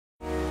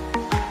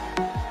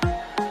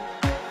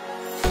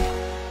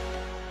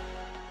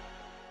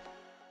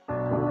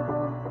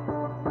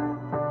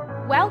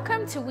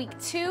to week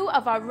 2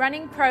 of our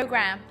running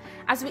program.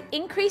 As we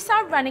increase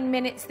our running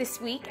minutes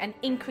this week and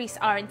increase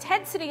our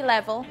intensity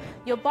level,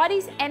 your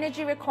body's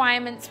energy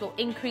requirements will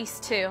increase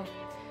too.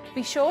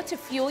 Be sure to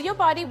fuel your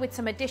body with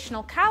some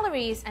additional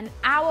calories an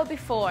hour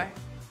before.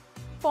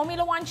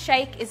 Formula 1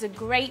 shake is a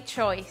great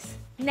choice.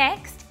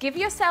 Next, give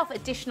yourself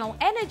additional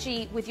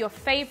energy with your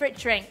favorite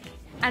drink.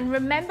 And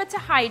remember to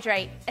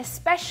hydrate,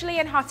 especially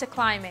in hotter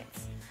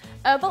climates.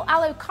 Herbal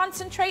aloe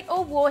concentrate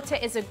or water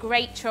is a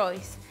great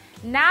choice.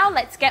 Now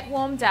let's get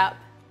warmed up.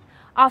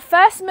 Our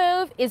first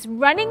move is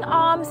running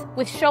arms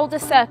with shoulder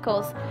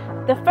circles.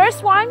 The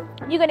first one,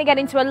 you're going to get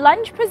into a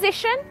lunge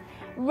position.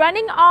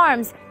 Running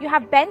arms, you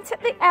have bent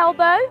at the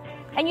elbow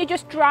and you're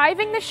just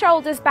driving the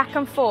shoulders back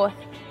and forth.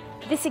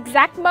 This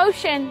exact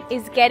motion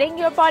is getting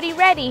your body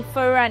ready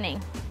for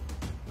running.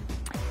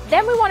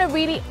 Then we want to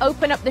really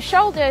open up the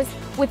shoulders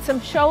with some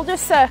shoulder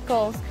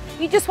circles.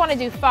 You just want to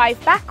do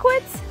 5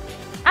 backwards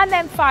and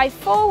then 5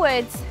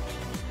 forwards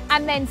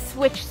and then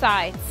switch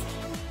sides.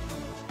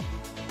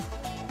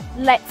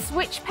 Let's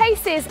switch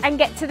paces and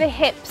get to the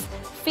hips.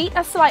 Feet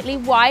are slightly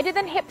wider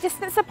than hip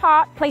distance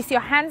apart. Place your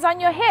hands on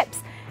your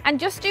hips and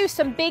just do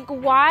some big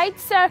wide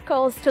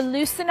circles to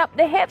loosen up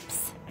the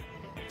hips.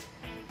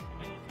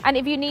 And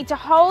if you need to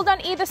hold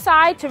on either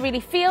side to really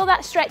feel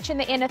that stretch in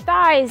the inner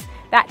thighs,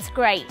 that's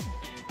great.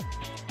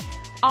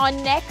 Our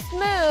next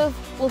move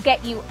will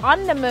get you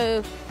on the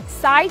move.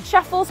 Side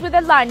shuffles with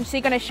a lunge. So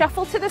you're going to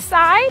shuffle to the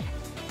side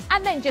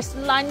and then just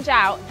lunge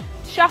out.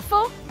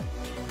 Shuffle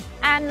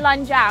and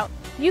lunge out.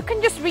 You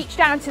can just reach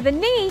down to the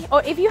knee,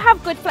 or if you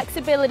have good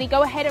flexibility,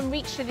 go ahead and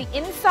reach to the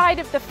inside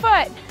of the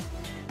foot.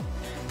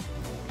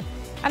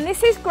 And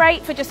this is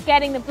great for just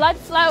getting the blood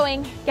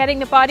flowing, getting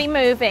the body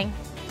moving.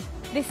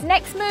 This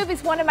next move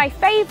is one of my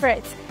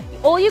favorites.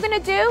 All you're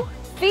going to do,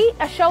 feet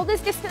are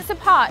shoulders distance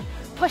apart.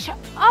 Push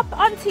up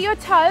onto your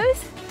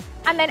toes,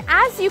 and then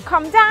as you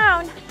come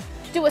down,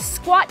 do a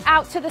squat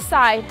out to the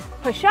side.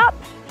 Push up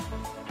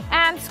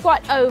and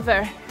squat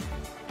over.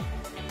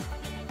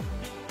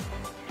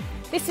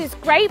 This is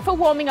great for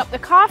warming up the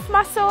calf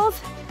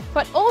muscles,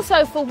 but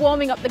also for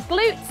warming up the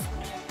glutes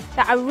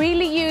that are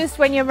really used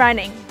when you're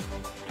running.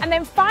 And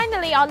then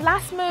finally, our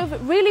last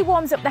move really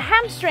warms up the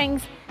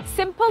hamstrings.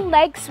 Simple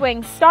leg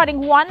swings, starting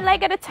one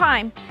leg at a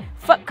time.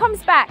 Foot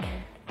comes back,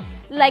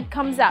 leg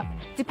comes up.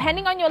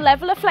 Depending on your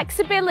level of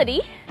flexibility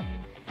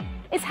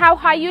is how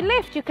high you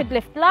lift. You could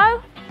lift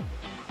low,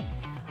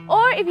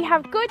 or if you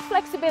have good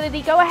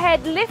flexibility, go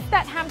ahead, lift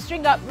that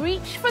hamstring up,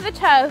 reach for the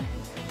toe,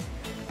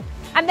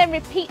 and then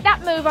repeat that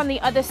move on the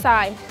other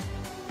side.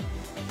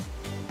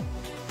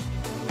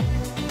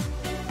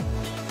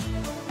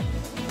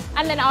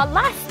 And then our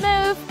last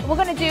move, we're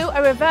going to do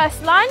a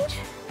reverse lunge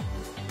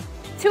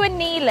to a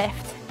knee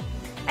lift.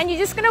 And you're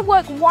just going to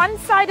work one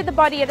side of the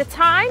body at a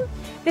time.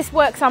 This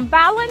works on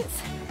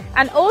balance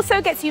and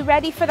also gets you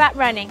ready for that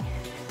running.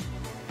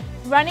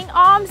 Running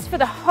arms for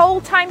the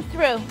whole time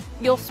through.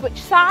 You'll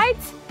switch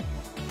sides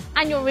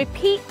and you'll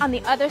repeat on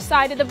the other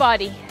side of the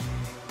body.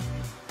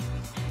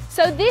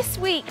 So this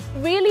week,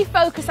 really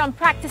focus on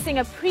practicing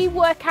a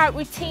pre-workout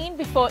routine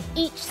before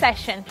each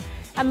session.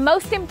 And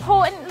most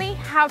importantly,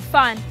 have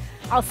fun.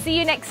 I'll see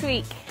you next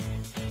week.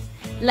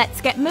 Let's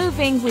get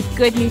moving with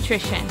good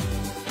nutrition.